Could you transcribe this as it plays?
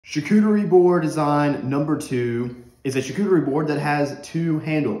Charcuterie board design number 2 is a charcuterie board that has 2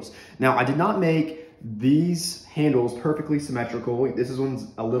 handles. Now, I did not make these handles perfectly symmetrical. This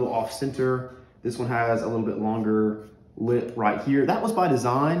one's a little off center. This one has a little bit longer lip right here. That was by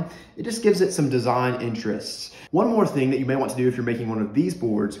design. It just gives it some design interests. One more thing that you may want to do if you're making one of these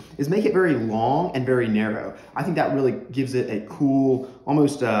boards is make it very long and very narrow. I think that really gives it a cool,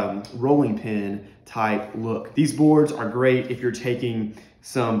 almost rolling pin type look. These boards are great if you're taking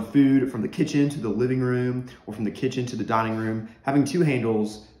some food from the kitchen to the living room or from the kitchen to the dining room. Having 2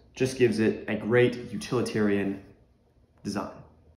 handles just gives it a great utilitarian design.